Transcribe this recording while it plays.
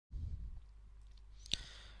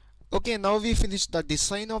Okay, now we finished the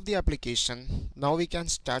design of the application. Now we can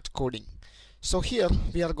start coding. So here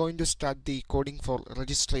we are going to start the coding for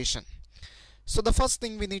registration. So the first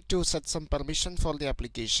thing, we need to set some permission for the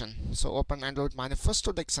application. So open Android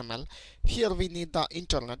manifesto.xml. Here we need the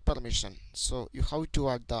internet permission. So you have to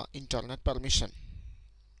add the internet permission.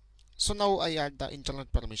 So now I add the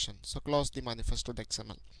internet permission. So close the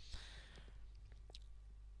manifesto.xml.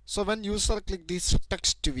 So when user click this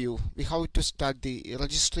text view, we have to start the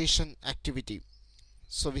registration activity.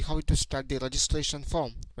 So we have to start the registration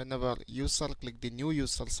form whenever user click the new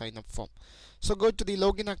user sign up form. So go to the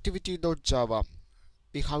login activity.java.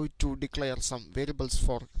 We have to declare some variables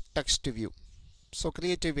for text view. So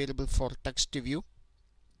create a variable for text view.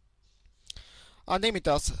 Name it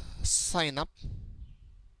as sign up.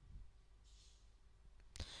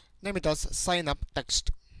 Name it as sign up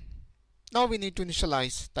text. Now we need to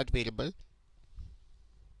initialize that variable.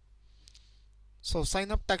 So sign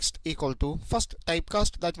up text equal to, first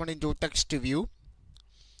typecast that one into text view.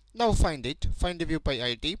 Now find it, find the view by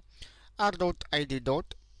id, r.id.sign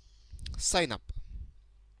up.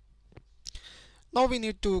 Now we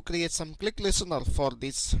need to create some click listener for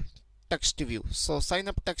this text view. So sign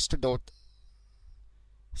up text dot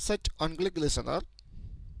set on click listener.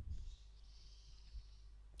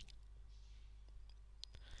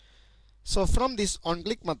 So from this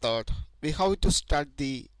onClick method, we have to start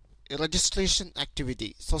the registration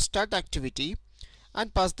activity. So start activity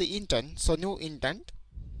and pass the intent. So new intent.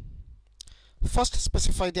 First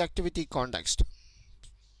specify the activity context.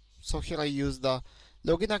 So here I use the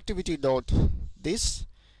login activity dot this.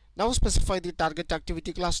 Now specify the target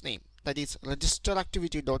activity class name, that is register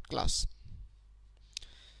activity dot class.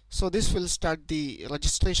 So this will start the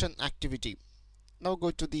registration activity. Now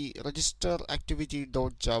go to the register activity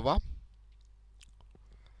dot java.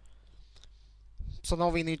 So now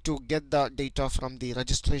we need to get the data from the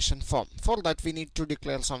registration form. For that we need to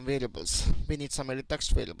declare some variables. We need some edit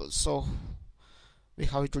text variables. So we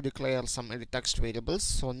have to declare some edit text variables.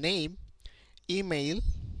 So name, email.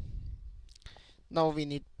 Now we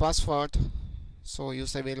need password. So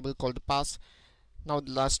use a variable called pass. Now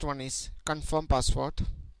the last one is confirm password.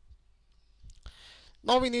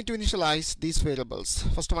 Now we need to initialize these variables.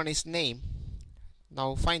 First one is name.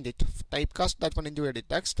 Now find it, typecast that one into edit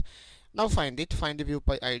text. Now find it, find the view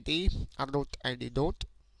by id, r.id.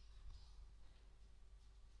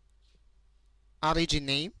 reg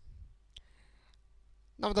name.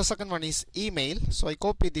 Now the second one is email. So I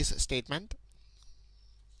copy this statement.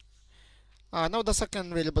 Now the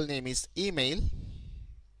second variable name is email.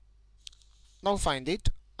 Now find it,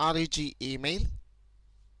 reg email.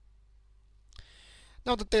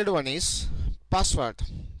 Now the third one is password.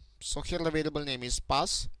 So here the variable name is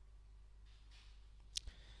pass.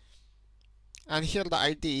 And here the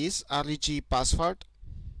ID is reg password.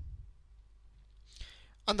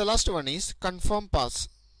 And the last one is confirm pass.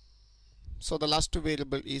 So the last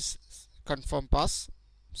variable is confirm pass,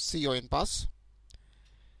 con pass.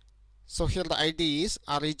 So here the ID is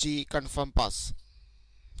reg confirm pass,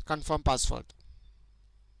 confirm password.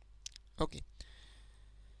 Okay.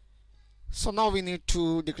 So now we need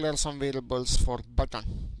to declare some variables for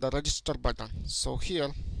button, the register button. So here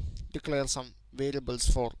declare some variables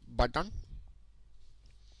for button.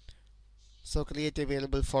 So create a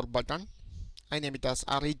variable for button. I name it as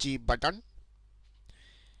reg button.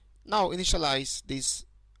 Now initialize this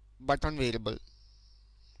button variable.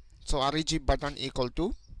 So reg button equal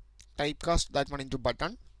to typecast that one into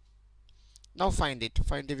button. Now find it,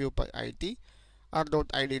 find the view by id,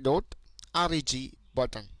 r.id.reg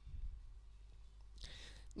button.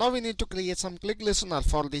 Now we need to create some click listener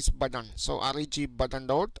for this button. So reg button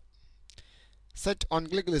dot set on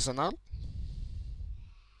click listener.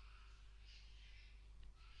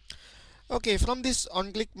 Okay, from this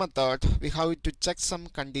onClick method we have to check some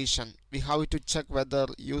condition. We have to check whether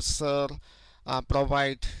user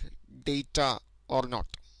provide data or not.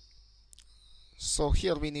 So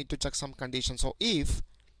here we need to check some condition. So if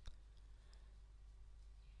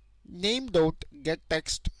name dot get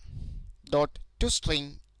text dot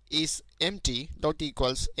toString is empty, dot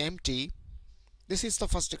equals empty, this is the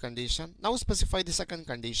first condition. Now specify the second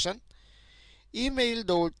condition. Email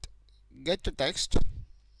dot get text,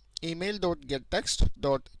 email dot get text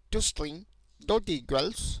dot toString dot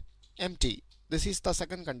equals empty. This is the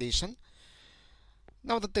second condition.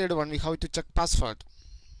 Now the third one, we have to check password.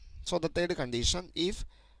 So the third condition, if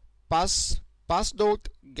pass dot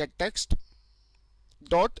get text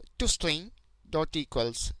dot toString dot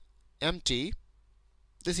equals empty,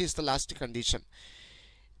 this is the last condition.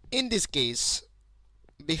 In this case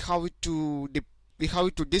we have to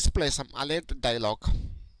display some alert dialog.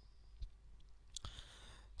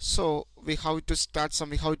 So we have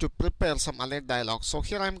to prepare some alert dialog. So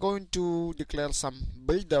here I'm going to declare some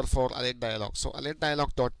builder for alert dialog. So alert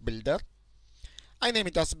dialog dot builder, I name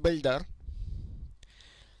it as builder.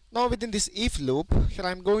 Now within this if loop, here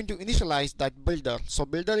I'm going to initialize that builder. So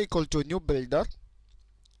builder equal to new builder,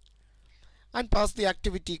 and pass the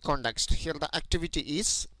activity context. Here the activity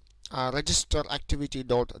is register activity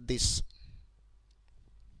dot this.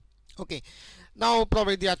 Okay, now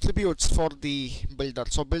provide the attributes for the builder.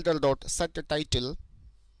 So builder dot set title.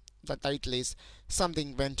 The title is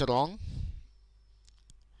something went wrong.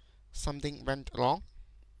 Something went wrong.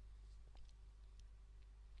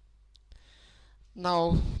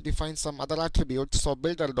 Now define some other attributes. So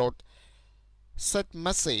builder dot set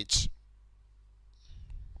message.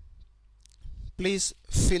 Please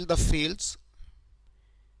fill the fields.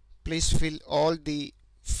 Please fill all the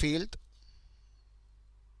field.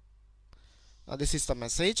 This is the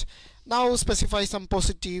message. Now specify some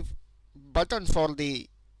positive button for the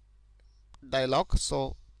dialog.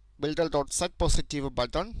 So builder dot set positive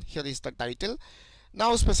button. Here is the title.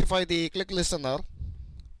 Now specify the click listener.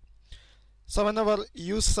 So whenever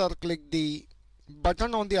user click the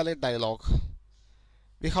button on the alert dialog,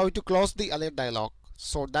 we have to close the alert dialog.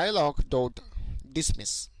 So dialog dot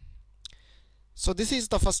dismiss. So this is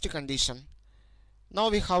the first condition. Now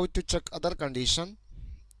we have to check other condition.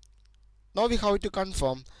 Now we have to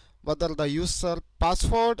confirm whether the user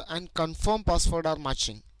password and confirm password are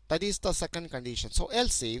matching. That is the second condition. So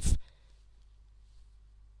else if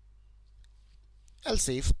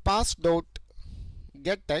pass dot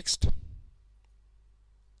get text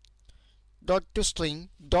dot to string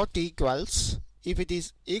dot equals, if it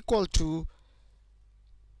is equal to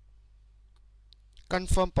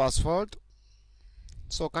confirm password.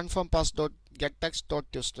 So confirm pass dot get text dot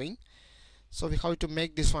to string. So we have to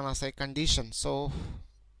make this one as a condition. So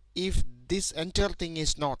if this entire thing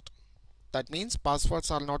is not, that means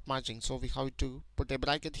passwords are not matching. So we have to put a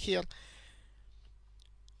bracket here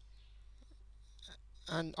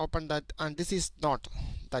and open that, and this is not.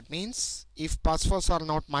 That means if passwords are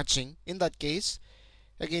not matching, in that case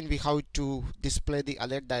again we have to display the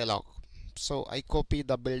alert dialog. So I copy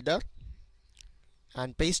the builder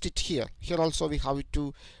and paste it here. Here also we have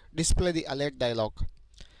to display the alert dialog.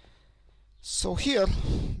 So here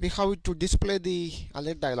we have to display the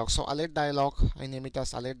alert dialog. So alert dialog, I name it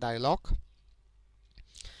as alert dialog.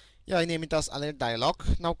 Yeah, I name it as alert dialog.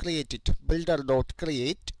 Now create it. Builder dot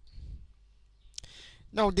create.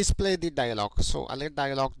 Now display the dialog. So alert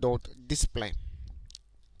dialog dot display.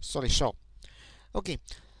 Sorry, show. Okay.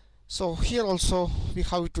 So here also we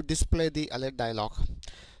have to display the alert dialog.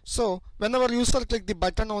 So whenever user click the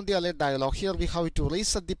button on the alert dialog, here we have to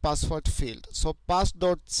reset the password field. So pass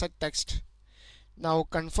dot set text. Now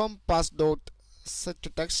confirm pass dot set to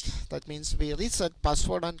text. That means we reset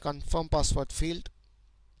password and confirm password field.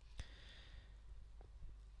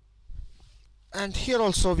 And here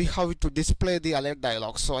also we have to display the alert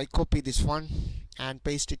dialog. So I copy this one and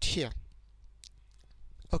paste it here.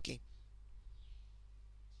 Okay.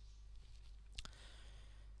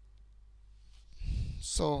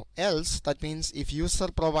 So else, that means if user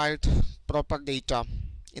provide proper data,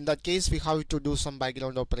 in that case we have to do some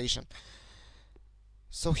background operation.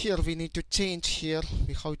 So here we need to change here.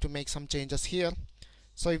 We have to make some changes here.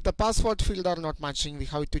 So if the password field are not matching, we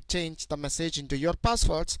have to change the message into your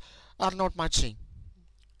passwords are not matching.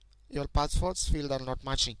 Your passwords field are not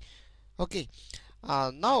matching. Okay.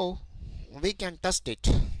 Now we can test it.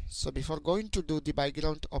 So before going to do the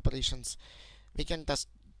background operations, we can test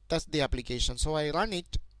the application. So I run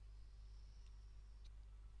it.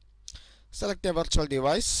 Select a virtual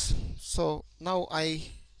device. So now I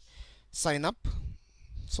sign up.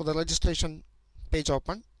 So the registration page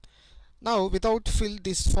open. Now without fill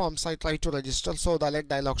these forms, I try to register. So the alert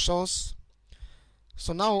dialog shows.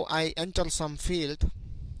 So now I enter some field,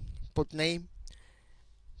 put name,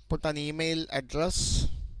 put an email address.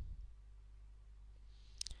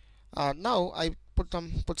 Now I put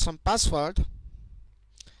some password.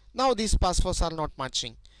 Now these passwords are not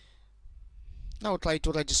matching. Now try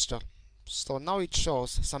to register. So now it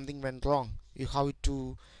shows something went wrong. You have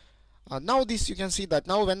to now this you can see that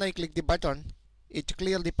now when I click the button, it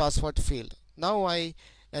clear the password field. Now I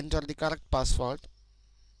enter the correct password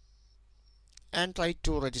and try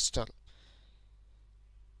to register.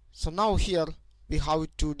 So now here we have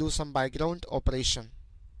to do some background operation.